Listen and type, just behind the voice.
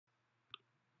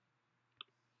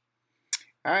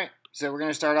All right, so we're going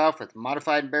to start off with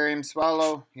modified barium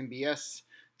swallow, MBS.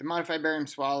 The modified barium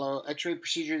swallow, X-ray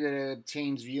procedure that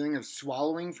obtains viewing of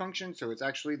swallowing function. So it's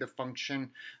actually the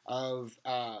function of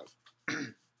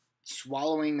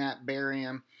swallowing that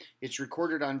barium. It's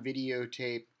recorded on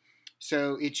videotape.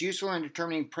 So it's useful in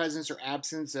determining presence or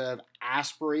absence of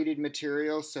aspirated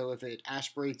material. So if it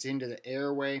aspirates into the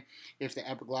airway, if the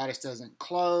epiglottis doesn't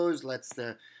close, lets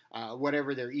the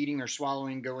whatever they're eating or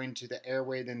swallowing go into the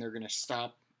airway, then they're going to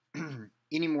stop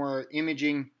any more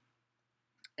imaging.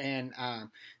 And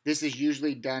this is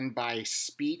usually done by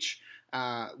speech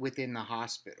within the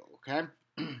hospital. Okay.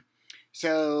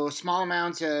 So small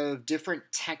amounts of different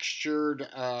textured,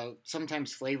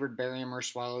 sometimes flavored barium are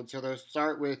swallowed. So they'll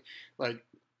start with like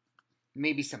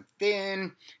maybe some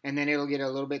thin, and then it'll get a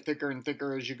little bit thicker and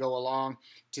thicker as you go along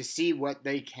to see what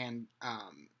they can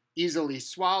easily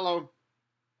swallow,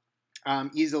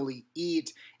 easily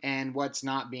eat, and what's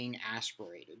not being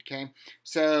aspirated. Okay,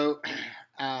 so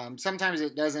sometimes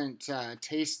it doesn't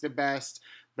taste the best,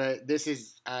 but this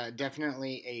is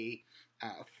definitely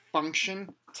a function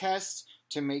test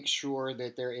to make sure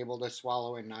that they're able to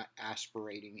swallow and not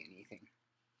aspirating anything.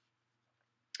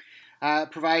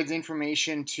 Provides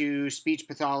information to speech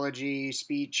pathology,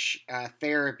 speech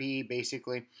therapy,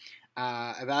 basically.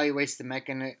 Evaluates the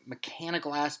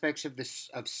mechanical aspects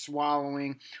of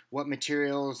swallowing, what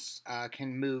materials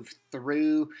can move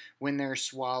through when they're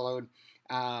swallowed.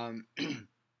 The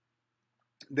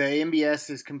MBS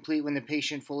is complete when the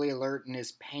patient fully alert and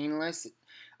is painless.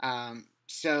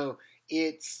 So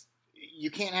it's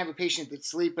you can't have a patient that's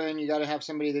sleeping. You got to have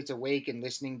somebody that's awake and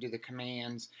listening to the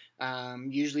commands.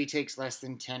 Usually takes less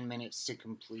than 10 minutes to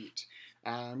complete.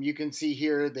 You can see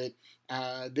here that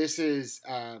this is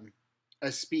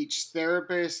a speech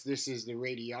therapist, this is the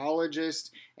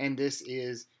radiologist, and this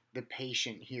is the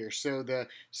patient here. So the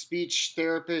speech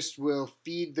therapist will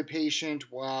feed the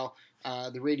patient while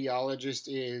the radiologist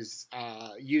is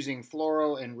using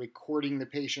fluoro and recording the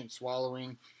patient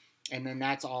swallowing, and then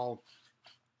that's all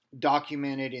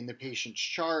documented in the patient's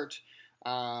chart.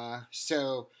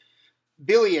 So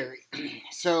biliary.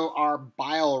 So our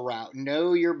bile route.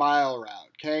 Know your bile route,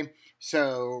 okay?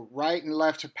 So right and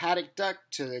left hepatic duct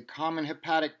to the common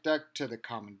hepatic duct to the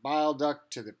common bile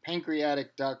duct to the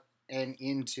pancreatic duct and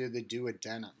into the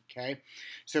duodenum, okay?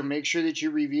 So make sure that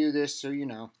you review this so you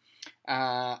know.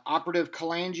 Operative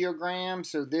cholangiogram.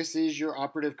 So this is your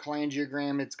operative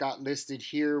cholangiogram. It's got listed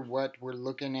here what we're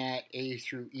looking at A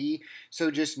through E.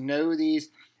 So just know these,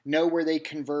 know where they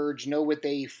converge, know what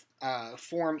they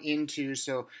form into.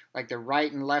 So like the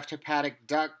right and left hepatic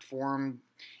duct form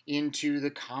into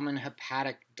the common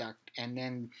hepatic duct, and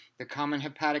then the common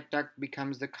hepatic duct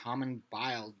becomes the common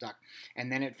bile duct,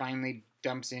 and then it finally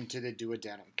dumps into the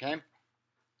duodenum, okay?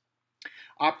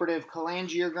 Operative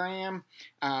cholangiogram.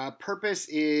 Purpose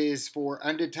is for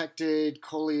undetected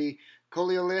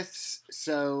choleoliths.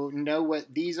 So know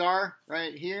what these are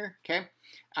right here. Okay.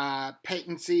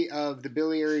 Patency of the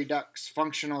biliary ducts,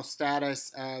 functional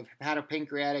status of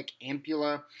hepatopancreatic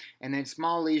ampulla, and then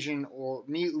small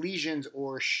lesions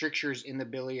or strictures in the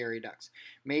biliary ducts.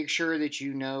 Make sure that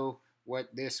you know what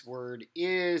this word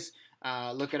is.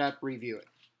 Look it up, review it.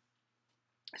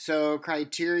 So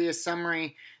criteria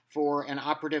summary for an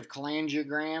operative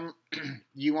cholangiogram.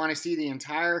 You want to see the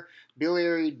entire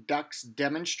biliary ducts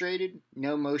demonstrated,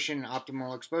 no motion and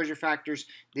optimal exposure factors.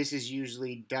 This is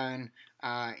usually done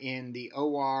in the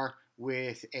OR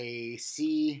with a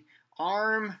C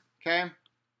arm, okay?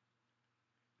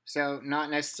 So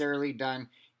not necessarily done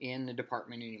in the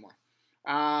department anymore.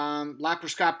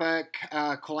 Laparoscopic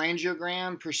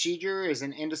cholangiogram procedure is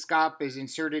an endoscope is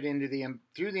inserted into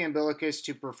through the umbilicus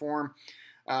to perform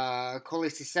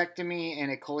cholecystectomy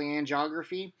and a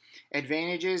cholangiography.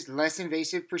 Advantages: less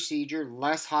invasive procedure,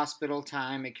 less hospital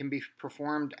time. It can be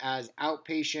performed as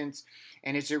outpatients,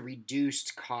 and it's a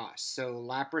reduced cost. So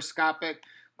laparoscopic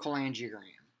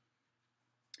cholangiogram.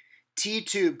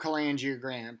 T-tube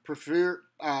cholangiogram,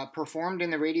 performed in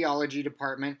the radiology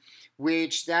department,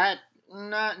 which that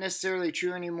not necessarily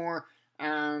true anymore.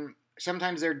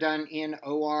 Sometimes they're done in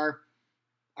OR.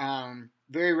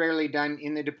 Very rarely done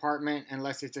in the department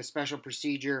unless it's a special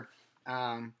procedure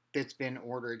that's been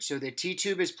ordered. So the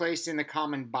T-tube is placed in the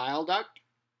common bile duct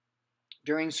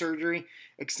during surgery,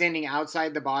 extending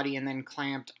outside the body and then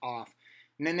clamped off.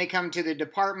 And then they come to the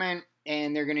department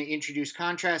and they're going to introduce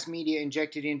contrast media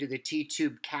injected into the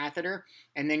T-tube catheter,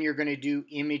 and then you're going to do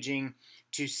imaging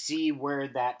to see where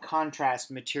that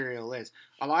contrast material is.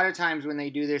 A lot of times when they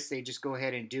do this, they just go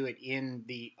ahead and do it in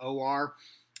the OR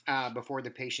before the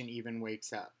patient even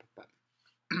wakes up. But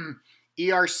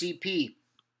ERCP,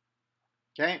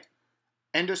 okay?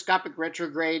 Endoscopic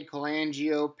retrograde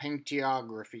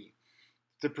cholangiopancreatography.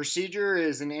 The procedure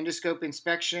is an endoscope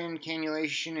inspection,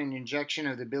 cannulation, and injection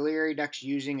of the biliary ducts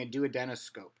using a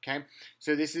duodenoscope. Okay,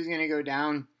 so this is going to go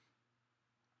down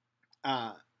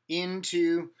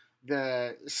into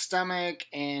the stomach,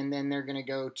 and then they're going to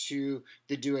go to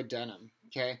the duodenum.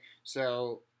 Okay,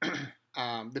 so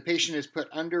the patient is put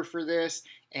under for this,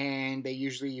 and they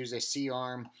usually use a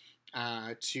C-arm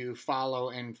to follow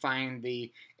and find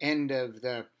the end of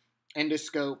the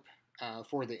endoscope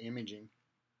for the imaging.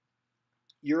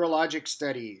 Urologic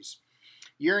studies.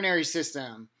 Urinary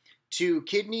system. 2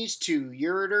 kidneys, 2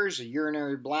 ureters, a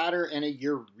urinary bladder, and a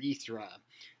urethra.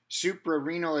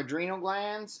 Suprarenal adrenal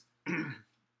glands,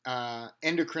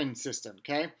 endocrine system,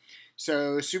 okay?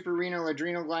 So suprarenal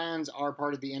adrenal glands are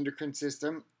part of the endocrine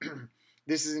system.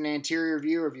 This is an anterior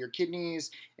view of your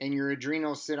kidneys, and your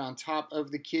adrenals sit on top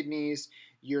of the kidneys.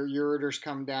 Your ureters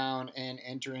come down and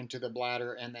enter into the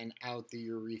bladder and then out the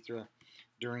urethra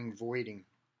during voiding.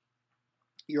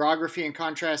 Urography and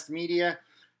contrast media.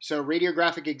 So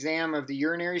radiographic exam of the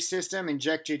urinary system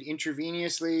injected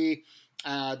intravenously.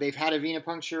 They've had a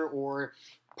venipuncture, or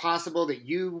possible that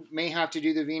you may have to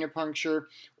do the venipuncture,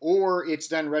 or it's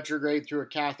done retrograde through a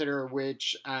catheter,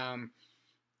 which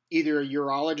either a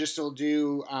urologist will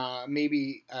do,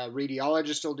 maybe a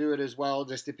radiologist will do it as well,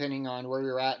 just depending on where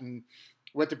you're at and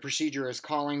what the procedure is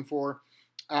calling for.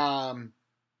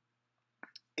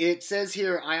 It says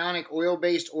here ionic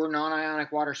oil-based or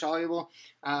non-ionic water-soluble.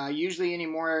 Usually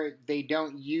anymore they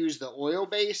don't use the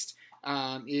oil-based.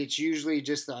 It's usually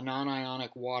just the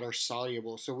non-ionic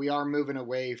water-soluble. So we are moving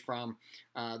away from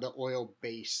the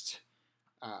oil-based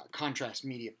contrast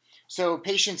media. So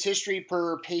patient's history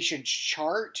per patient's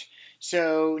chart.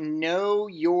 So know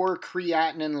your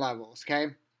creatinine levels,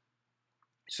 okay?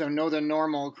 So know the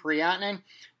normal creatinine,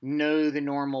 know the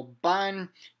normal bun,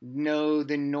 know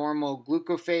the normal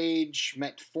glucophage,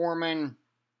 metformin,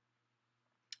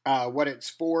 what it's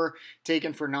for,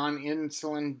 taken for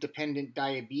non-insulin dependent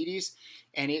diabetes,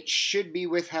 and it should be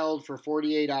withheld for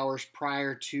 48 hours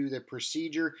prior to the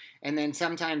procedure, and then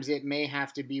sometimes it may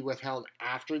have to be withheld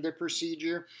after the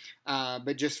procedure,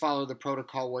 but just follow the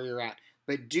protocol where you're at.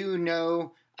 But do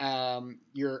know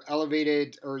your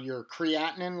elevated or your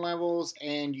creatinine levels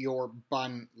and your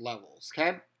bun levels,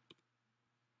 okay?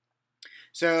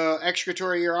 So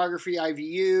excretory urography,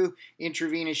 IVU,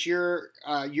 intravenous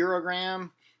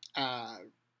urogram,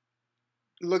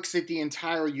 looks at the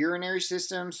entire urinary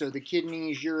system, so the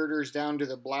kidneys, ureters, down to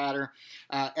the bladder.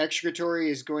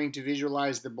 Excretory is going to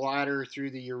visualize the bladder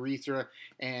through the urethra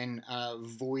and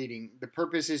voiding. The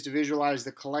purpose is to visualize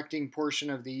the collecting portion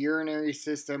of the urinary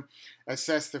system,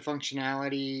 assess the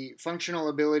functional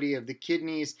ability of the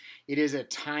kidneys. It is a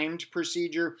timed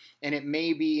procedure, and it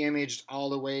may be imaged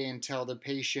all the way until the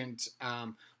patient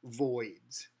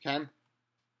voids, okay?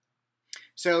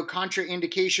 So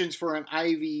contraindications for an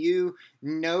IVU.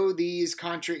 Know these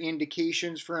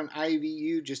contraindications for an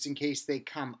IVU just in case they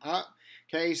come up.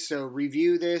 Okay, so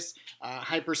review this.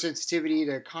 Hypersensitivity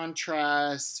to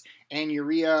contrast,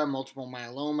 anuria, multiple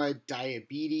myeloma,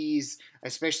 diabetes,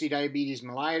 especially diabetes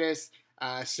mellitus,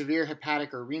 severe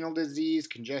hepatic or renal disease,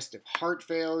 congestive heart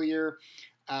failure,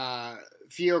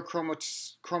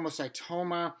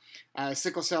 pheochromocytoma,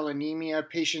 sickle cell anemia,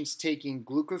 patients taking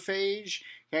glucophage.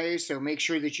 Okay, so make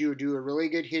sure that you do a really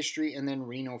good history, and then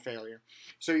renal failure.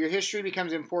 So your history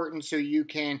becomes important so you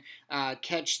can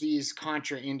catch these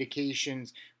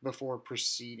contraindications before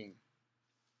proceeding.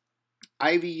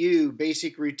 IVU,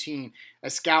 basic routine, a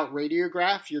scout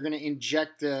radiograph. You're going to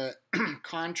inject the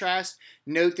contrast.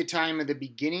 Note the time of the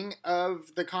beginning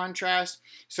of the contrast.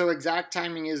 So exact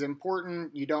timing is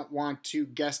important. You don't want to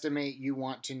guesstimate. You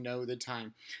want to know the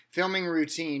time. Filming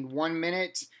routine, 1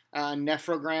 minute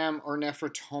nephrogram or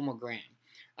nephrotomogram.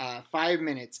 5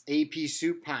 minutes AP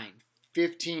supine.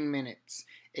 15 minutes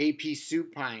AP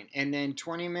supine. And then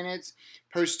 20 minutes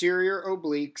posterior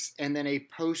obliques, and then a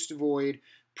post-void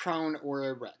prone or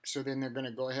erect. So then they're going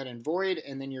to go ahead and void,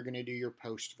 and then you're going to do your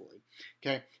post void.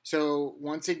 Okay, so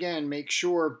once again, make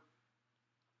sure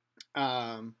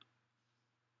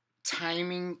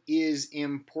timing is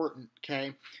important.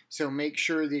 Okay, so make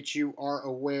sure that you are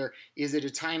aware, is it a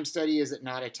time study, is it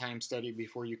not a time study,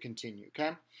 before you continue.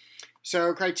 Okay,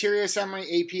 so criteria summary,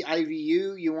 AP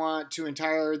IVU, you want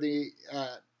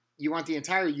the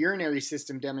entire urinary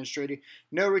system demonstrated,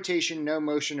 no rotation, no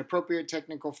motion, appropriate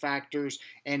technical factors,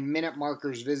 and minute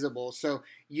markers visible. So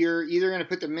you're either going to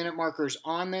put the minute markers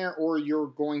on there, or you're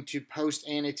going to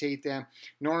post-annotate them.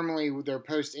 Normally they're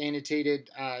post-annotated,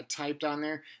 typed on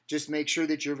there. Just make sure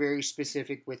that you're very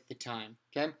specific with the time,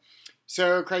 okay?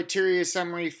 So criteria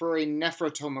summary for a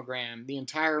nephrotomogram. The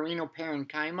entire renal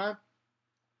parenchyma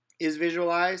is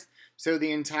visualized. So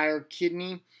the entire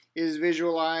kidney is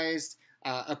visualized.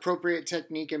 Appropriate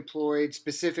technique employed,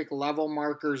 specific level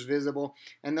markers visible.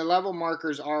 And the level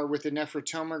markers are with the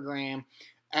nephrotomogram,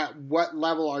 at what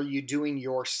level are you doing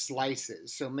your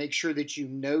slices? So make sure that you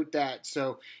note that.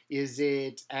 So is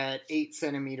it at 8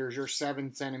 centimeters or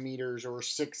 7 centimeters or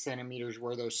 6 centimeters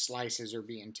where those slices are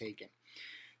being taken?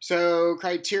 So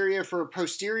criteria for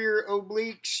posterior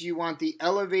obliques, you want the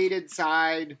elevated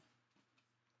side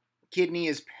kidney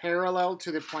is parallel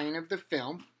to the plane of the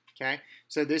film. Okay,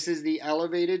 so this is the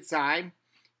elevated side,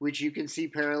 which you can see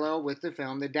parallel with the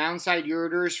film. The downside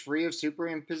ureter is free of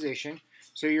superimposition.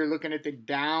 So you're looking at the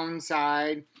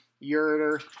downside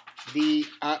ureter, the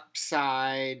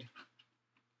upside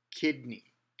kidney.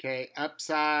 Okay,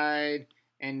 upside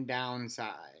and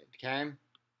downside. Okay.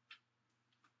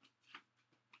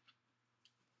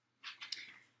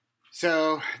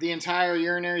 So the entire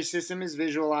urinary system is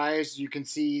visualized. You can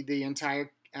see the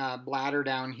entire bladder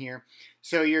down here.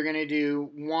 So you're going to do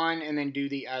one and then do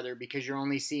the other because you're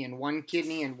only seeing one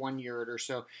kidney and one ureter.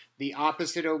 So the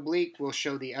opposite oblique will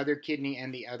show the other kidney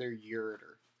and the other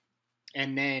ureter.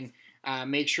 And then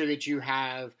make sure that you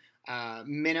have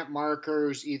minute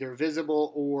markers either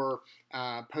visible or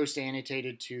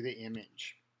post-annotated to the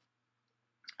image.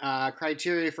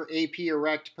 Criteria for AP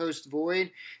erect post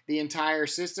void, the entire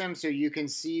system. So you can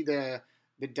see the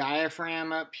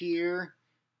diaphragm up here,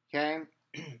 okay,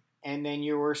 and then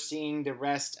you're seeing the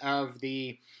rest of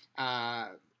the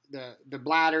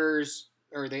bladders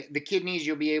or the kidneys.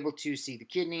 You'll be able to see the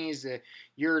kidneys, the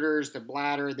ureters, the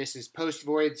bladder. This is post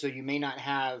void, so you may not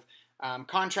have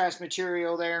contrast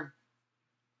material there,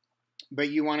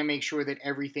 but you want to make sure that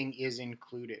everything is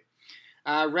included.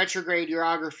 Retrograde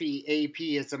urography AP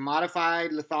is a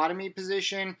modified lithotomy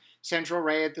position, central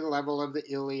ray at the level of the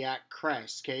iliac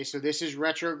crest. Okay, so this is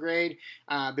retrograde.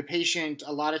 The patient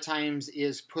a lot of times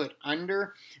is put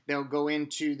under. They'll go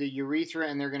into the urethra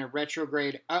and they're going to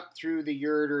retrograde up through the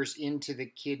ureters into the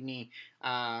kidney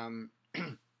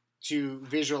to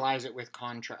visualize it with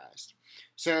contrast.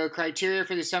 So criteria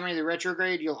for the summary of the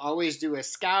retrograde, you'll always do a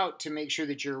scout to make sure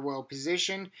that you're well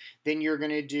positioned. Then you're going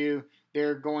to do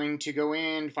they're going to go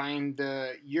in, find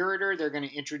the ureter. They're going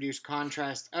to introduce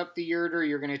contrast up the ureter.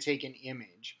 You're going to take an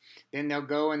image. Then they'll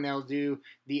go and they'll do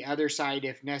the other side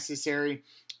if necessary.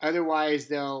 Otherwise,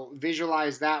 they'll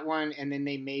visualize that one, and then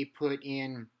they may put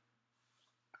in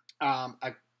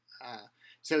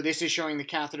so this is showing the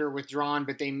catheter withdrawn,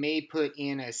 but they may put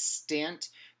in a stent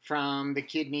from the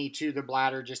kidney to the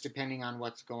bladder, just depending on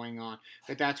what's going on.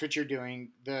 But that's what you're doing.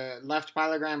 The left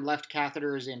pyelogram, left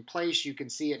catheter is in place. You can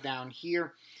see it down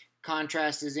here.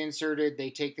 Contrast is inserted.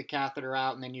 They take the catheter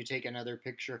out, and then you take another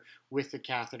picture with the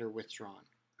catheter withdrawn.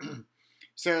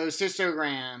 So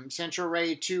cystogram, central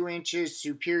ray 2 inches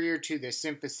superior to the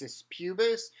symphysis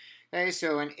pubis. Okay,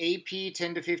 so an AP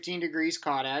 10 to 15 degrees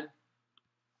caudad.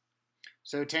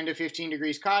 So 10 to 15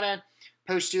 degrees caudad.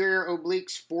 Posterior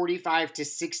obliques, 45 to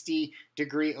 60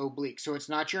 degree oblique. So it's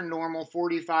not your normal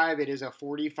 45, it is a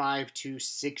 45 to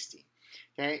 60.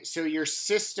 Okay, so your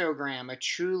cystogram, a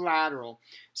true lateral,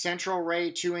 central ray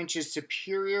 2 inches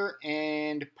superior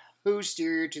and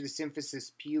posterior to the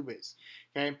symphysis pubis.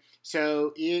 Okay,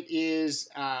 so it is,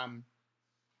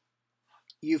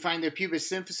 you find the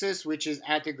pubis symphysis, which is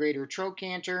at the greater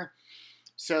trochanter.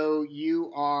 So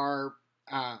you are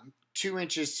 2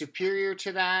 inches superior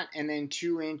to that, and then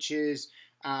 2 inches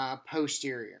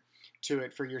posterior to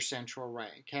it for your central ray,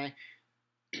 okay?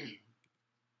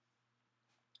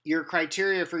 Your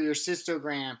criteria for your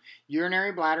cystogram,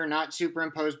 urinary bladder not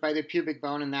superimposed by the pubic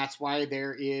bone, and that's why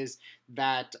there is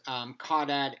that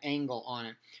caudad angle on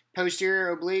it.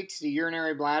 Posterior obliques, the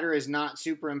urinary bladder is not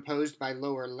superimposed by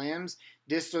lower limbs.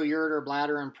 Distal ureter,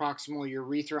 bladder, and proximal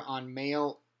urethra on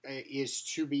male is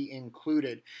to be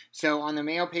included. So on the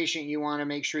male patient, you want to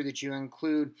make sure that you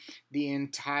include the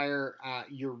entire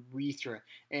urethra.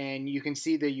 And you can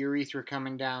see the urethra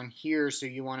coming down here, so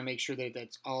you want to make sure that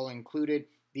that's all included,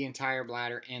 the entire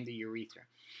bladder and the urethra.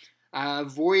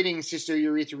 Voiding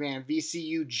cystourethrogram,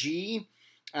 VCUG,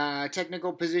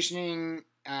 technical positioning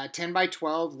 10 by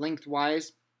 12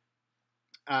 lengthwise.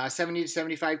 70 to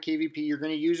 75 kVp, you're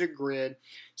going to use a grid.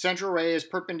 Central ray is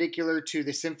perpendicular to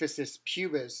the symphysis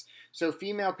pubis. So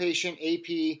female patient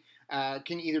AP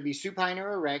can either be supine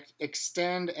or erect,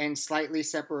 extend and slightly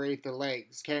separate the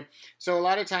legs. Okay, so a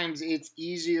lot of times it's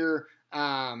easier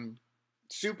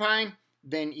supine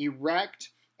than erect,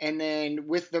 And then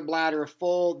with the bladder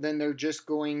full, then they're just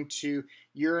going to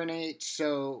urinate.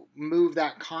 So move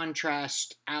that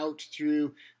contrast out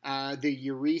through the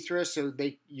urethra so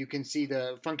you can see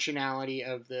the functionality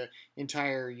of the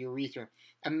entire urethra.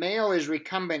 A male is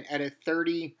recumbent at a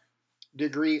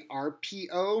 30-degree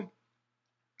RPO.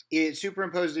 It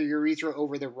superimposed the urethra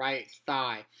over the right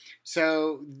thigh.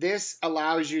 So this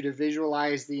allows you to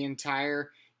visualize the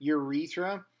entire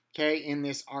urethra, okay, in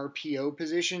this RPO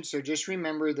position. So just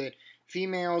remember that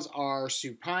females are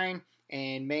supine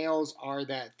and males are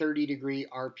that 30-degree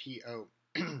RPO.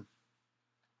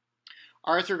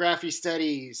 Arthrography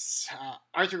studies.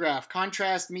 Arthrograph,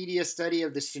 contrast media study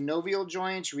of the synovial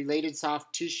joints, related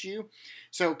soft tissue.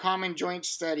 So common joint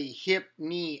study, hip,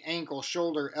 knee, ankle,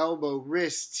 shoulder, elbow,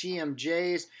 wrist,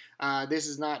 TMJs. This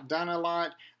is not done a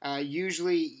lot.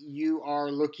 Usually you are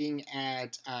looking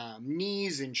at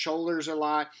knees and shoulders a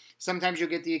lot. Sometimes you'll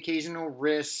get the occasional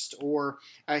wrist or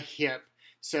a hip.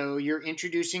 So you're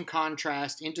introducing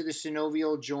contrast into the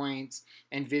synovial joints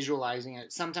and visualizing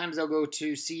it. Sometimes they'll go to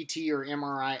CT or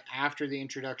MRI after the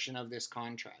introduction of this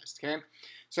contrast, okay?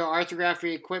 So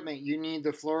arthrography equipment, you need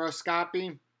the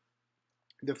fluoroscopy,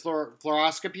 the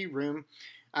fluoroscopy room.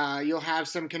 You'll have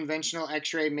some conventional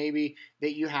x-ray maybe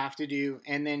that you have to do,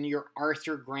 and then your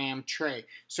arthrogram tray.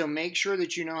 So make sure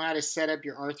that you know how to set up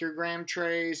your arthrogram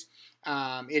trays.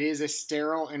 It is a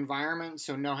sterile environment,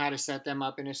 so know how to set them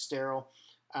up in a sterile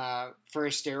for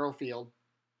a sterile field.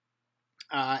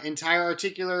 Entire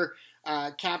articular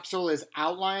capsule is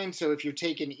outlined, so if you're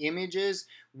taking images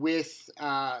with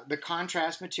the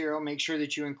contrast material, make sure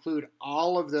that you include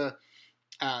all of the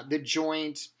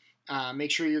joint.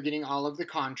 Make sure you're getting all of the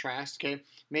contrast, okay?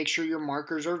 Make sure your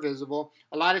markers are visible.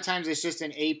 A lot of times it's just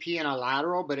an AP and a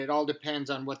lateral, but it all depends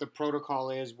on what the protocol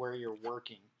is where you're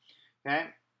working, okay?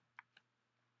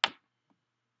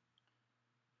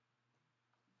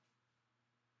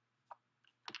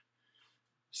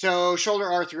 So shoulder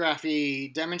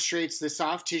arthrography demonstrates the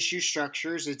soft tissue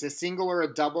structures. It's a single or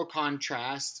a double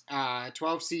contrast, 12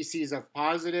 cc's of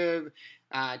positive,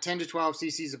 10 to 12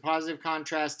 cc's of positive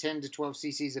contrast, 10 to 12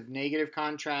 cc's of negative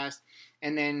contrast,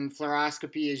 and then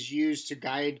fluoroscopy is used to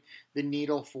guide the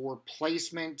needle for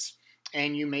placement,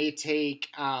 and you may take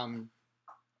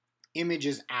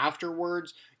images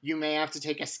afterwards. You may have to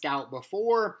take a scout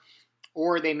before,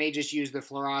 or they may just use the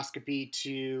fluoroscopy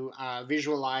to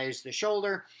visualize the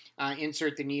shoulder,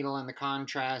 insert the needle in the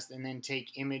contrast, and then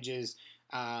take images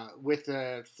with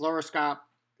the fluoroscopy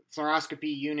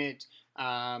unit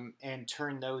and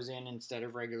turn those in instead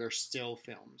of regular still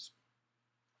films.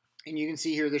 And you can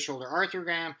see here the shoulder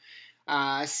arthrogram.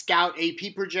 Scout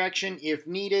AP projection if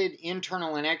needed,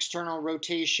 internal and external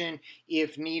rotation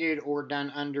if needed or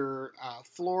done under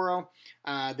fluoro.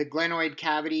 The glenoid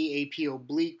cavity AP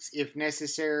obliques if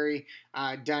necessary,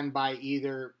 done by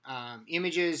either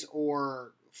images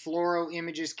or fluoro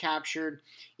images captured.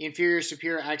 Inferior,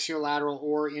 superior, axiolateral,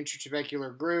 or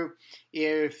intertrabecular groove.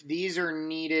 If these are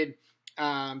needed,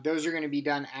 those are going to be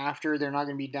done after. They're not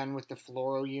going to be done with the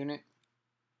fluoro unit.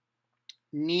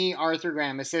 Knee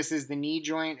arthrogram assesses the knee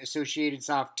joint, associated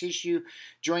soft tissue,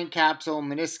 joint capsule,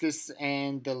 meniscus,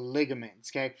 and the ligaments,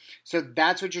 okay? So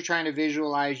that's what you're trying to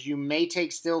visualize. You may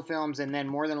take still films, and then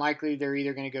more than likely they're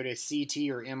either going to go to CT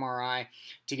or MRI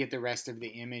to get the rest of the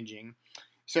imaging.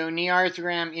 So knee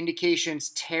arthrogram indications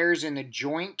tears in the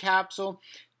joint capsule,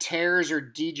 tears or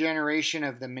degeneration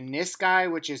of the menisci,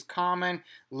 which is common,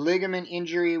 ligament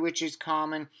injury, which is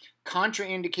common.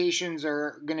 Contraindications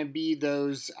are going to be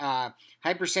those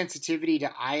hypersensitivity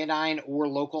to iodine or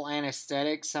local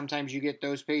anesthetics. Sometimes you get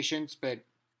those patients, but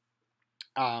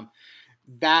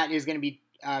that is going to be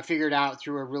figured out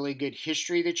through a really good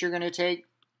history that you're going to take.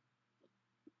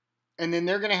 And then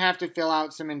they're going to have to fill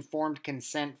out some informed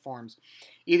consent forms.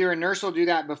 Either a nurse will do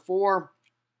that before.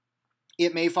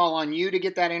 It may fall on you to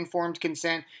get that informed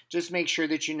consent. Just make sure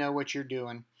that you know what you're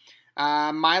doing.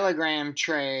 Myelogram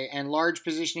tray and large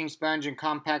positioning sponge and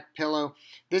compact pillow.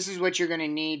 This is what you're going to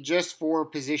need just for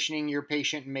positioning your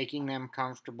patient and making them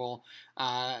comfortable.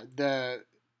 The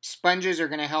sponges are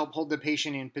going to help hold the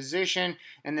patient in position,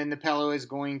 and then the pillow is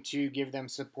going to give them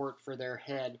support for their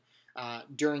head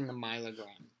during the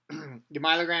myelogram. The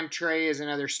myelogram tray is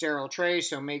another sterile tray,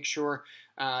 so make sure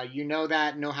you know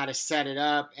that, know how to set it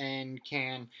up, and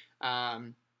can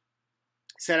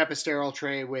set up a sterile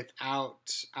tray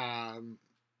without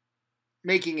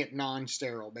making it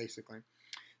non-sterile, basically.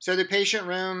 So the patient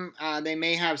room, they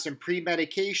may have some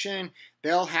pre-medication.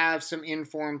 They'll have some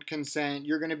informed consent.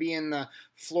 You're going to be in the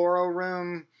fluoro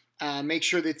room Make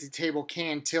sure that the table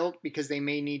can tilt because they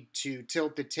may need to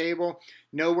tilt the table.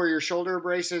 Know where your shoulder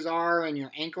braces are and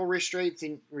your ankle restraints,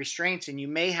 and you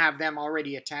may have them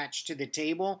already attached to the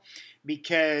table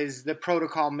because the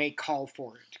protocol may call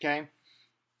for it, okay?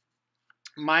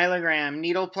 Myelogram,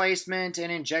 needle placement,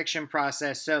 and injection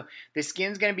process. So the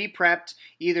skin's going to be prepped.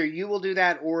 Either you will do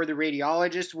that or the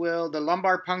radiologist will. The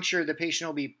lumbar puncture, the patient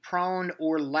will be prone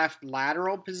or left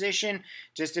lateral position,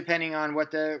 just depending on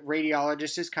what the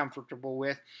radiologist is comfortable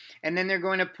with. And then they're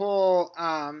going to pull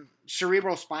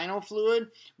cerebral spinal fluid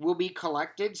will be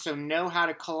collected. So know how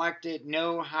to collect it,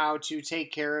 know how to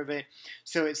take care of it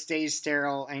so it stays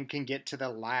sterile and can get to the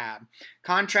lab.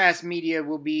 Contrast media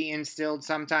will be instilled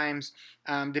sometimes.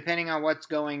 Depending on what's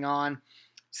going on.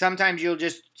 Sometimes you'll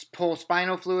just pull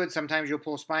spinal fluid. Sometimes you'll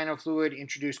pull spinal fluid,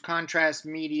 introduce contrast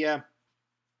media.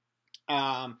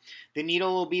 The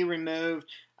needle will be removed.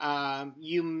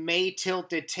 You may tilt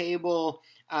the table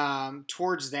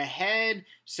towards the head,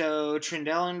 so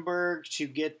Trendelenburg, to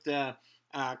get the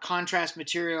contrast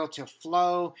material to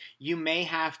flow. You may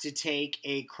have to take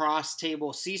a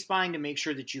cross-table C-spine to make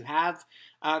sure that you have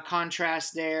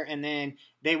contrast there, and then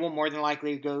they will more than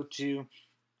likely go to,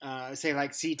 say,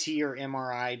 like CT or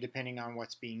MRI, depending on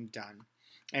what's being done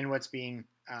and what's being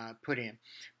put in.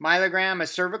 Myelogram, a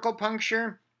cervical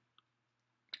puncture.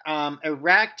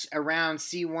 Erect around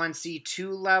C1,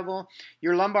 C2 level.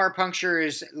 Your lumbar puncture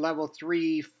is level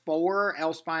 3, 4,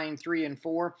 L-spine 3 and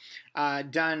 4.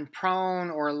 Done prone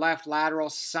or left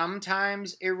lateral,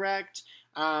 sometimes erect,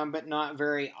 but not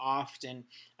very often.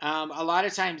 A lot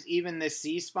of times, even the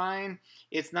C-spine,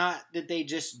 it's not that they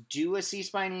just do a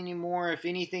C-spine anymore. If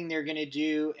anything, they're going to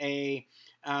do a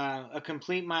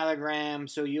complete myelogram,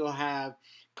 so you'll have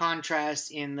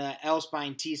contrast in the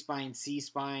L-spine, T-spine,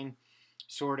 C-spine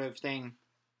sort of thing.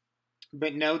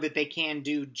 But know that they can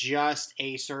do just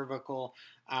a cervical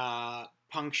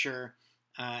puncture,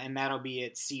 and that'll be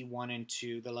at C1 and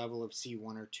 2, the level of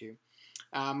C1 or 2.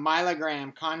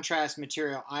 Myelogram, contrast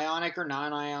material, ionic or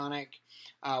non-ionic,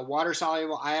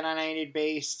 water-soluble, iodinated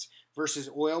based versus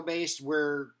oil-based,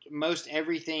 where most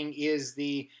everything is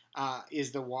the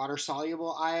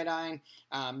water-soluble iodine,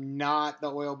 not the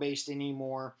oil-based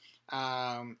anymore.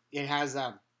 It has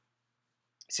a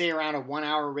say around a 1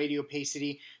 hour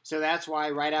radiopacity. So that's why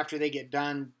right after they get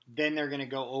done, then they're going to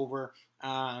go over.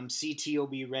 CT will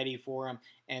be ready for them,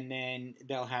 and then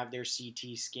they'll have their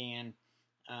CT scan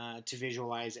to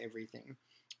visualize everything.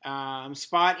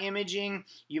 Spot imaging,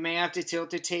 you may have to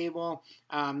tilt the table.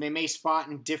 They may spot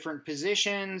in different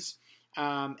positions.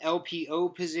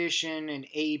 LPO position and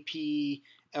AP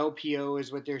LPO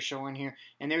is what they're showing here.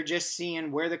 And they're just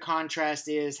seeing where the contrast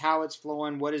is, how it's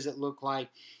flowing, what does it look like,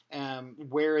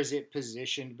 where is it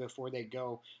positioned before they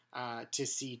go to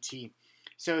CT.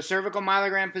 So cervical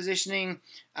myelogram positioning,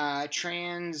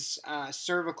 trans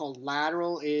cervical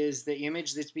lateral is the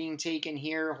image that's being taken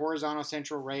here, horizontal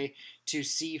central ray to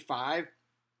C5.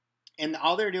 And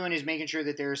all they're doing is making sure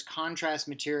that there's contrast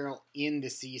material in the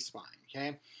C-spine,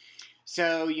 okay?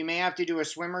 So you may have to do a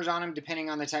swimmer's on them depending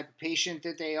on the type of patient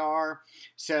that they are.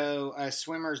 So a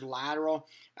swimmer's lateral.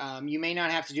 You may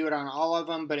not have to do it on all of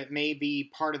them, but it may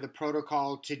be part of the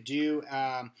protocol to do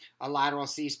a lateral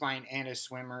C-spine and a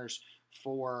swimmer's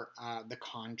for the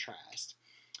contrast.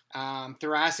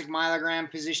 Thoracic myelogram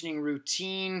positioning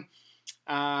routine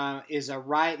is a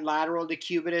right lateral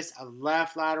decubitus, a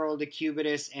left lateral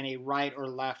decubitus, and a right or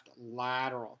left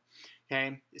lateral.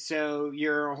 Okay, so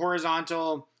your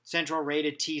horizontal central ray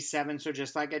to T7, so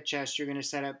just like a chest, you're going to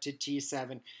set up to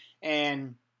T7.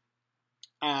 And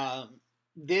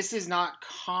this is not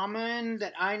common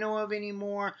that I know of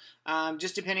anymore.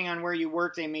 Just depending on where you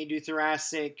work, they may do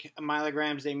thoracic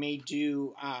myelograms. They may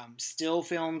do still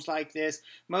films like this.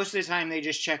 Most of the time, they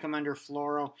just check them under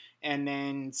fluoro and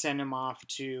then send them off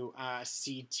to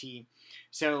CT.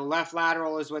 So left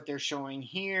lateral is what they're showing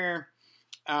here.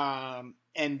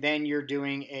 And then you're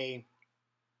doing a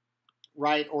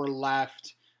right or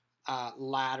left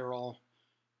lateral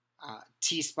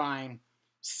T-spine.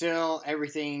 Still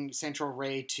everything central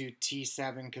ray to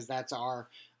T7 because that's our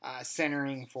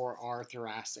centering for our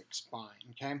thoracic spine,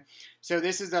 okay? So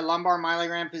this is the lumbar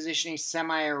myelogram positioning,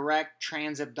 semi-erect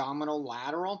transabdominal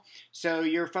lateral. So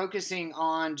you're focusing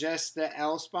on just the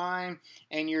L-spine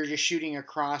and you're just shooting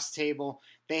across table.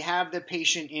 They have the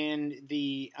patient in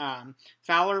the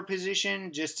Fowler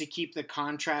position just to keep the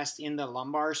contrast in the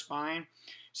lumbar spine.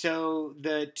 So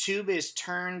the tube is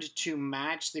turned to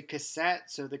match the cassette.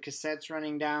 So the cassette's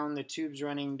running down, the tube's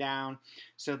running down,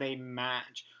 so they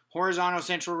match. Horizontal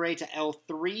central ray to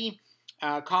L3.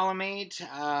 Collimate,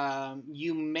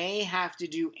 you may have to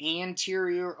do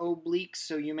anterior obliques,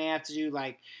 so you may have to do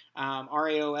like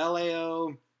RAO,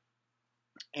 LAO,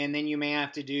 and then you may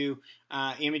have to do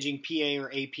imaging PA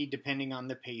or AP depending on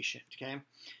the patient, okay?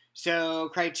 So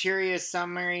criteria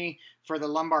summary for the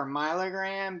lumbar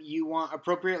myelogram, you want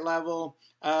appropriate level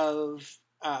of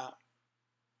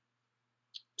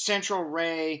central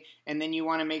ray, and then you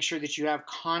want to make sure that you have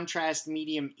contrast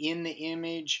medium in the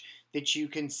image that you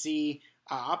can see.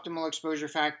 Optimal exposure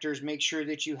factors, make sure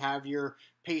that you have your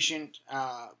patient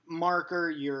marker,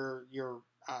 your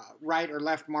right or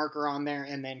left marker on there,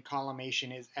 and then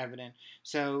collimation is evident.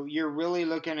 So you're really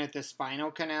looking at the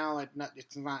spinal canal.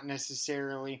 It's not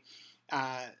necessarily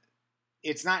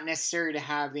it's not necessary to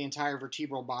have the entire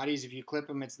vertebral bodies. If you clip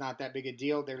them, it's not that big a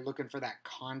deal. They're looking for that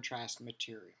contrast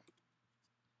material.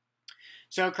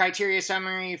 So criteria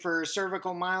summary for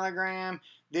cervical myelogram.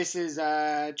 This is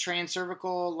a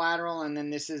transcervical lateral, and then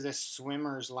this is a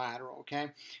swimmer's lateral, okay?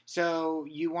 So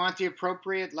you want the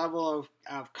appropriate level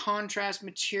of contrast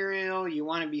material. You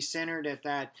want to be centered at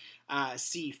that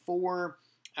C4.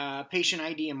 Patient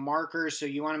ID and markers, so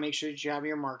you want to make sure that you have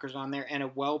your markers on there, and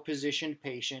a well-positioned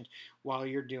patient while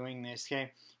you're doing this,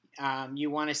 okay? You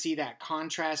want to see that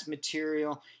contrast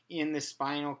material in the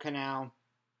spinal canal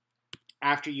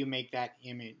after you make that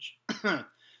image.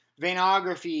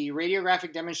 Veinography,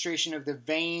 radiographic demonstration of the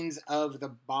veins of the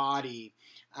body.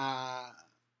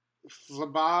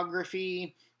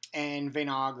 Phlebography and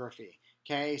veinography.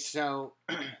 Okay, so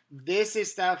this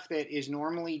is stuff that is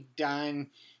normally done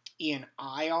in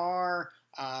IR,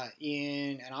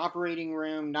 in an operating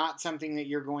room, not something that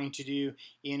you're going to do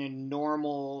in a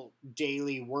normal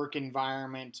daily work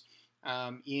environment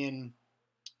in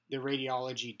the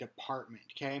radiology department,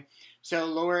 okay? So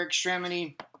lower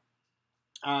extremity,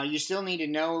 you still need to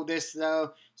know this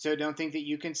though, so don't think that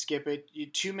you can skip it.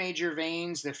 Two major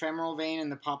veins, the femoral vein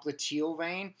and the popliteal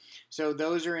vein. So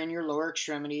those are in your lower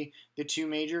extremity, the two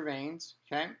major veins,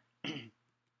 okay?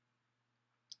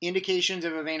 Indications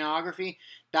of a veinography,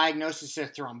 diagnosis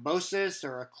of thrombosis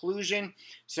or occlusion.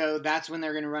 So that's when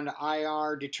they're going to run to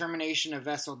IR. Determination of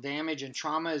vessel damage and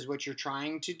trauma is what you're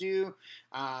trying to do.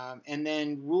 And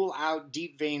then rule out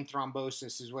deep vein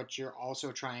thrombosis is what you're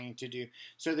also trying to do.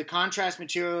 So the contrast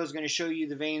material is going to show you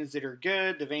the veins that are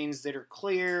good, the veins that are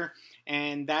clear,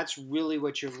 and that's really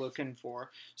what you're looking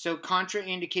for. So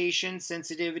contraindication,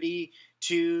 sensitivity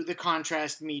to the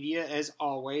contrast media as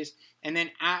always. And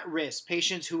then at risk,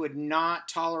 patients who would not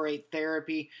tolerate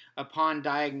therapy upon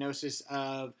diagnosis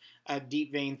of a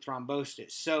deep vein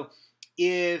thrombosis. So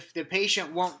if the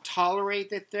patient won't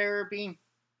tolerate the therapy,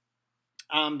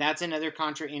 that's another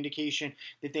contraindication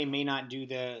that they may not do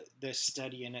the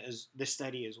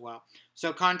study as well.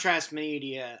 So contrast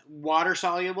media, water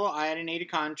soluble, iodinated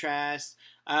contrast,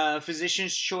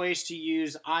 physician's choice to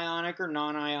use ionic or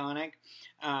non-ionic.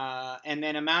 And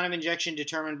then amount of injection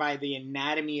determined by the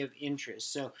anatomy of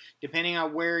interest. So depending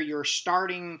on where you're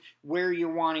starting, where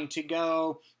you're wanting to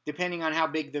go, depending on how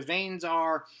big the veins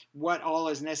are, what all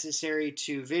is necessary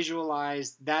to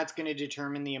visualize, that's going to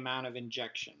determine the amount of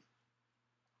injection.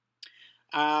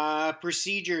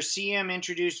 Procedure, CM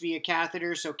introduced via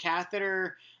catheter. So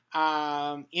catheter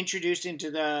introduced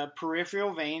into the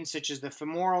peripheral vein, such as the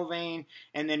femoral vein,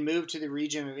 and then move to the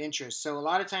region of interest. So a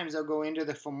lot of times they'll go into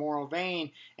the femoral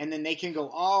vein, and then they can go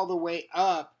all the way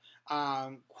up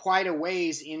quite a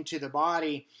ways into the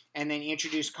body, and then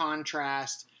introduce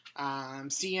contrast.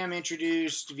 CM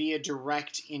introduced via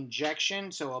direct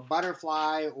injection, so a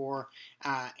butterfly or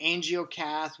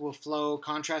angiocath will flow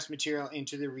contrast material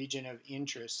into the region of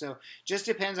interest. So just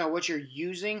depends on what you're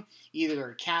using,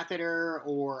 either a catheter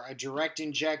or a direct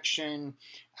injection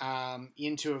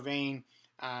into a vein,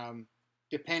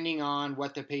 depending on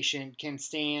what the patient can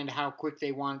stand, how quick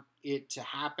they want it to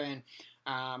happen,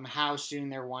 how soon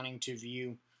they're wanting to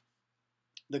view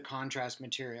the contrast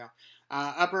material.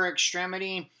 Upper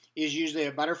extremity is usually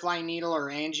a butterfly needle or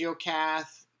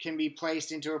angiocath can be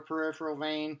placed into a peripheral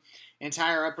vein.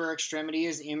 Entire upper extremity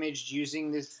is imaged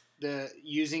using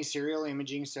using serial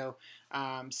imaging, so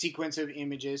sequence of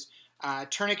images.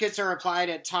 Tourniquets are applied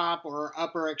at top or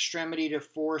upper extremity to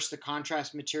force the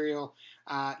contrast material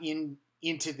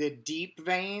into the deep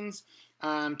veins.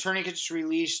 Tourniquets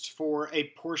released for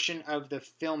a portion of the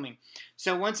filming.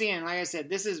 So once again, like I said,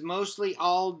 this is mostly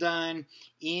all done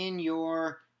in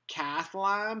your cath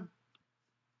lab.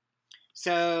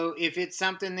 So if it's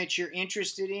something that you're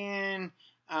interested in,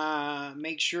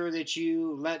 make sure that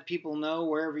you let people know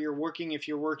wherever you're working, if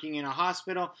you're working in a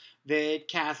hospital, that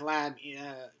cath lab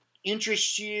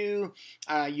interests you.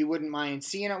 You wouldn't mind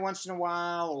seeing it once in a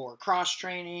while, or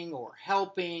cross-training, or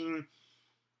helping.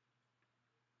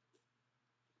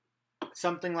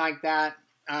 something like that.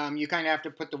 You kind of have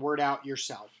to put the word out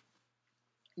yourself.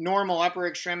 Normal upper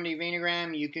extremity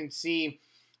venogram, you can see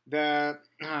the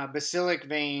basilic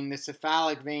vein, the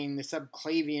cephalic vein, the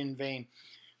subclavian vein.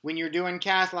 When you're doing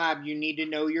cath lab, you need to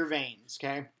know your veins,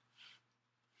 okay?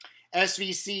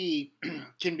 SVC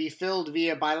can be filled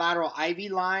via bilateral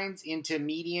IV lines into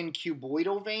median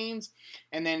cuboidal veins,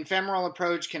 and then femoral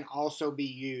approach can also be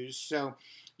used. So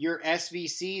your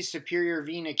SVC, superior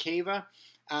vena cava,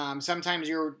 sometimes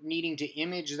you're needing to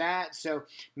image that, so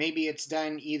maybe it's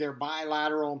done either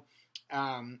bilateral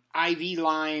IV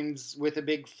lines with a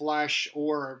big flush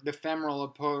or the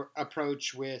femoral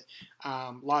approach with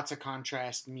lots of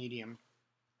contrast medium.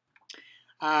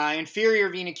 Inferior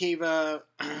vena cava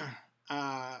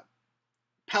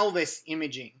pelvis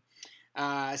imaging.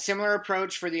 Similar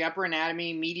approach for the upper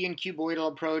anatomy, median cuboidal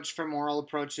approach, femoral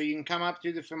approach. So you can come up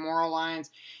through the femoral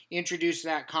lines, introduce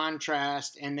that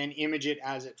contrast, and then image it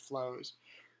as it flows.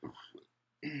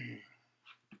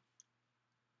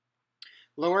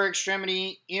 Lower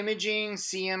extremity imaging,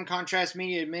 CM contrast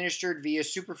media administered via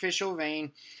superficial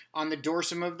vein on the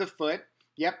dorsum of the foot.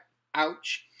 Yep,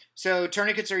 ouch. So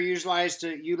tourniquets are utilized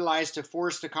to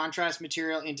force the contrast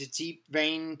material into deep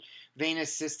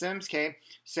venous systems. Okay,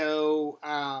 so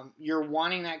you're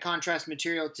wanting that contrast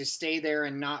material to stay there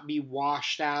and not be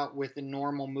washed out with the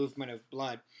normal movement of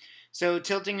blood. So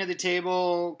tilting of the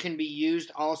table can be used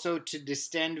also to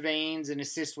distend veins and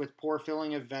assist with pore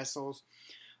filling of vessels.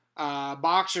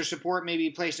 Box or support may be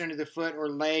placed under the foot or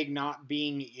leg not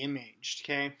being imaged.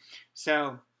 Okay,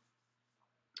 so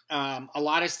a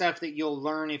lot of stuff that you'll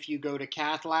learn if you go to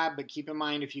cath lab, but keep in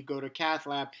mind if you go to cath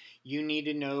lab, you need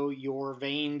to know your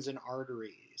veins and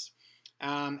arteries.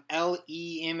 LE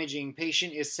imaging,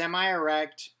 patient is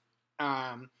semi-erect.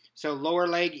 So lower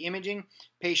leg imaging,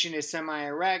 patient is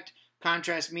semi-erect.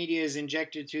 Contrast media is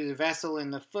injected through the vessel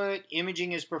in the foot.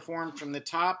 Imaging is performed from the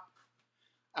top,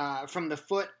 from the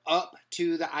foot up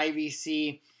to the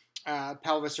IVC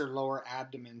pelvis or lower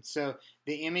abdomen. So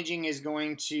the imaging is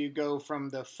going to go from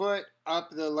the foot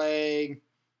up the leg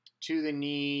to the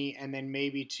knee and then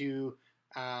maybe to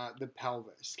the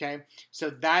pelvis. Okay,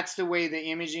 so that's the way the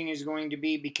imaging is going to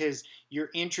be because you're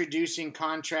introducing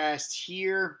contrast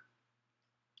here,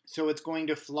 so it's going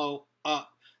to flow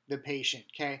up the patient.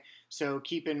 Okay, so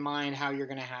keep in mind how you're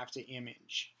going to have to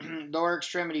image. Lower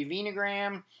extremity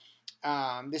venogram.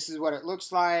 This is what it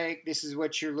looks like. This is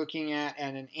what you're looking at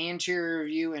an anterior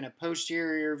view and a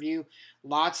posterior view.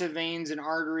 Lots of veins and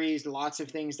arteries, lots of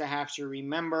things to have to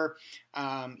remember.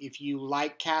 If you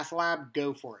like cath lab,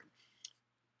 go for it.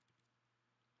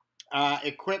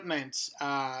 Equipment,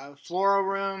 fluoro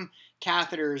room,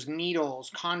 catheters, needles,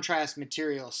 contrast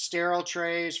materials, sterile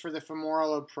trays for the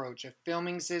femoral approach, a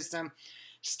filming system,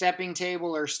 stepping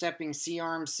table or stepping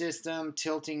C-arm system,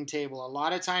 tilting table. A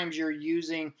lot of times you're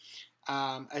using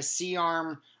a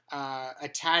C-arm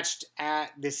attached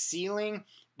at the ceiling.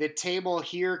 The table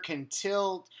here can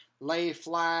tilt, lay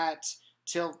flat,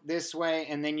 tilt this way,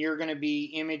 and then you're going to be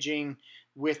imaging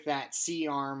with that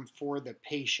C-arm for the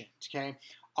patient, okay?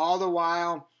 All the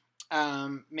while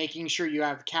making sure you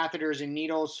have catheters and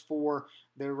needles for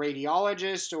the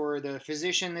radiologist or the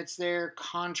physician that's there,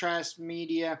 contrast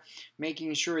media,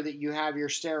 making sure that you have your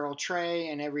sterile tray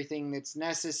and everything that's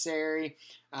necessary,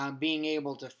 being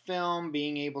able to film,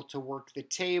 being able to work the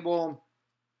table,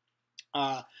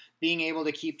 being able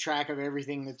to keep track of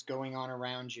everything that's going on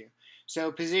around you.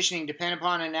 So positioning, depend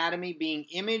upon anatomy, being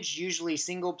imaged, usually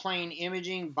single plane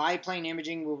imaging. Biplane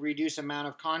imaging will reduce amount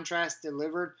of contrast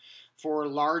delivered for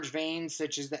large veins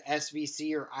such as the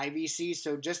SVC or IVC.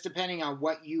 So just depending on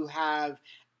what you have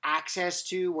access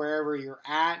to wherever you're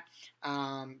at.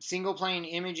 Single plane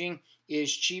imaging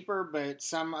is cheaper, but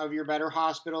some of your better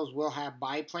hospitals will have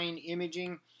biplane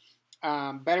imaging.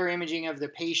 Better imaging of the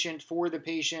patient for the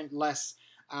patient, less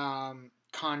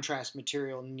contrast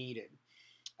material needed.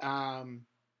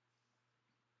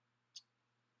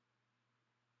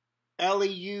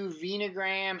 LEU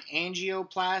venogram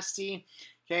angioplasty.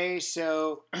 Okay,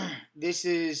 so this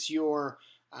is your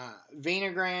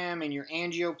venogram and your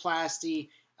angioplasty,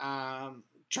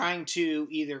 trying to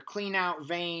either clean out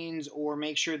veins or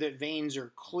make sure that veins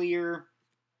are clear.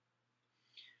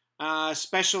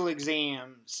 Special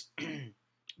exams,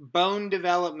 bone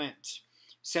development.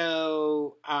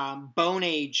 So bone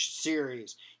age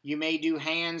series. You may do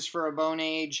hands for a bone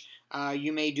age.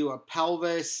 You may do a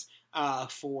pelvis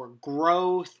for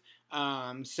growth.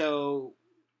 So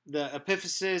the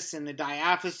epiphysis and the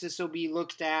diaphysis will be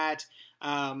looked at.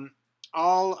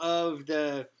 All of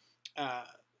the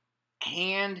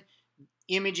hand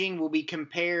imaging will be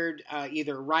compared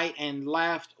either right and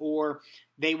left, or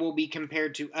they will be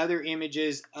compared to other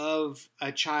images of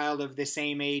a child of the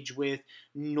same age with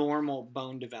normal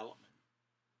bone development.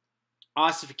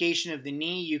 Ossification of the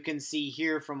knee, you can see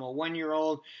here from a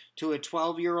 1-year-old to a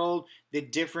 12-year-old, the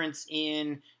difference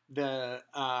in the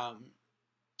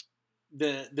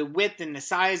width and the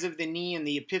size of the knee and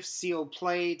the epiphyseal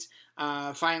plate,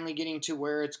 finally getting to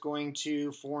where it's going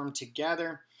to form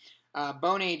together.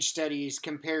 Bone age studies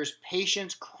compares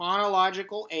patients'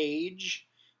 chronological age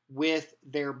with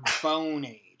their bone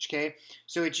age. Okay,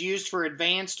 so it's used for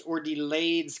advanced or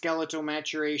delayed skeletal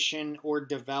maturation or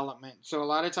development. So a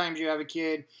lot of times you have a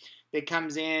kid that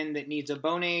comes in that needs a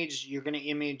bone age, you're going to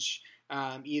image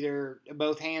either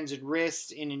both hands and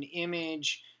wrists in an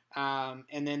image,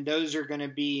 and then those are going to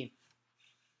be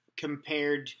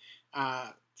compared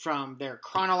from their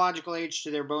chronological age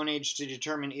to their bone age to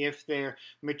determine if they're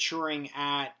maturing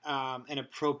at an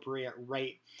appropriate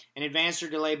rate. An advanced or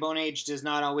delayed bone age does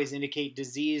not always indicate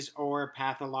disease or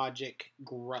pathologic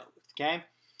growth. Okay,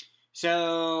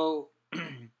 so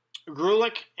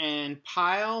Grulich and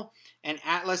Pyle, an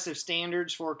atlas of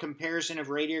standards for comparison of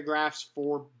radiographs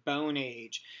for bone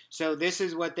age. So this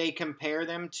is what they compare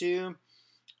them to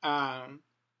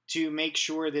make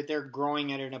sure that they're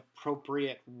growing at an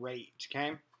appropriate rate.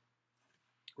 Okay.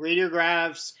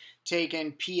 Radiographs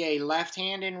taken PA left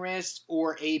hand and wrist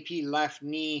or AP left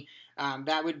knee.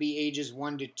 That would be ages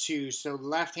 1 to 2. So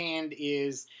left hand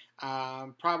is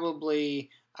probably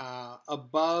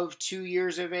above 2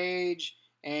 years of age,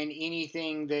 and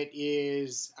anything that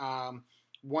is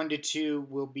 1 to 2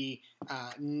 will be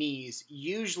knees.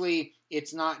 Usually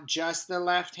it's not just the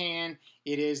left hand,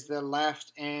 it is the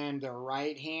left and the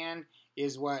right hand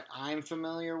is what I'm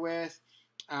familiar with.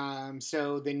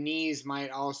 So the knees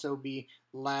might also be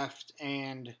left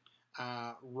and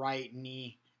right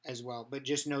knee as well, but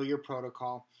just know your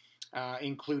protocol.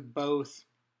 Include both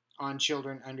on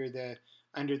children under the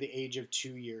age of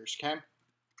 2 years. Okay.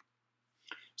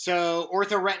 So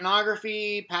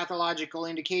orthoretinography, pathological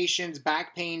indications,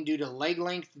 back pain due to leg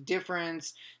length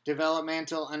difference,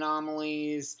 developmental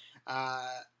anomalies,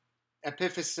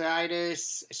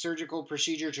 epiphysitis, surgical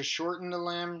procedure to shorten the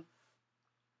limb,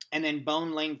 and then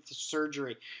bone length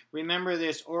surgery. Remember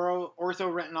this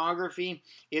orthoretinography,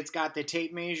 it's got the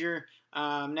tape measure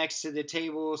next to the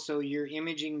table, so you're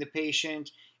imaging the patient,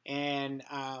 and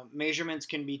measurements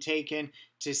can be taken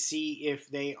to see if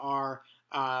they are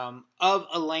of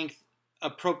a length,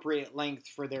 appropriate length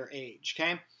for their age.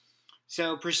 Okay,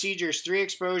 so procedures, 3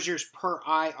 exposures per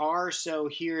IR. So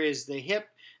here is the hip,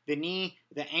 the knee,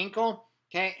 the ankle.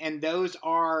 Okay, and those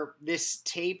are, this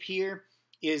tape here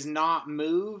is not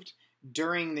moved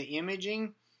during the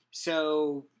imaging,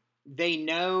 so they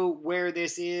know where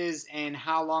this is and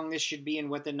how long this should be and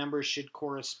what the numbers should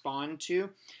correspond to.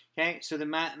 Okay, so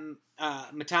the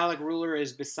metallic ruler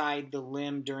is beside the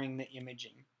limb during the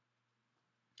imaging.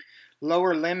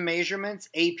 Lower limb measurements,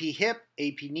 AP hip,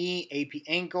 AP knee, AP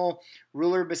ankle,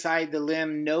 ruler beside the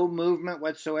limb, no movement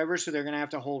whatsoever, so they're going to have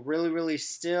to hold really, really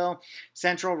still.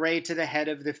 Central ray to the head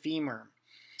of the femur.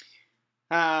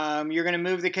 You're going to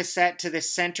move the cassette to the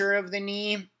center of the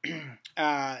knee.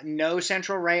 No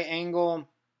central ray angle.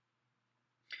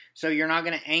 So you're not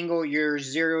going to angle your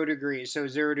 0 degrees. So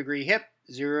 0 degree hip,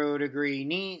 0 degree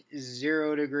knee,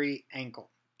 0 degree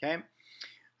ankle. Okay.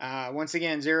 Once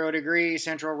again, 0 degree,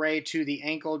 central ray to the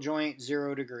ankle joint,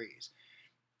 0 degrees.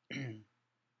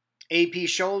 AP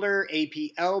shoulder,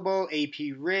 AP elbow,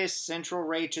 AP wrist, central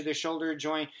ray to the shoulder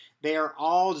joint. They are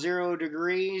all 0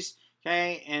 degrees.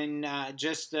 Okay, and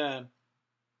just the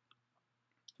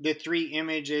 3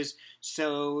 images,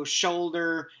 so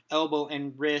shoulder, elbow,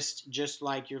 and wrist, just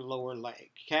like your lower leg.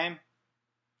 Okay.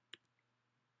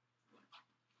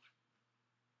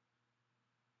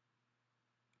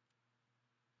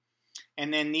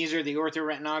 And then these are the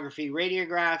orthoretinography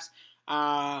radiographs.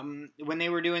 When they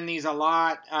were doing these a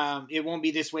lot, it won't be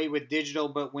this way with digital,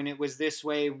 but when it was this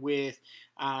way with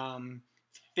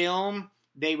film,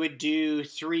 they would do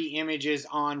 3 images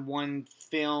on one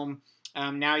film.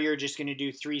 Now you're just going to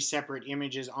do 3 separate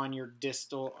images on your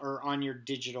distal or on your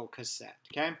digital cassette.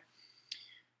 Okay.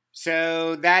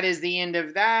 So that is the end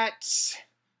of that.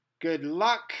 Good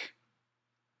luck.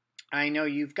 I know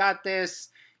you've got this.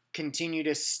 Continue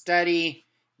to study.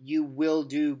 You will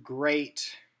do great.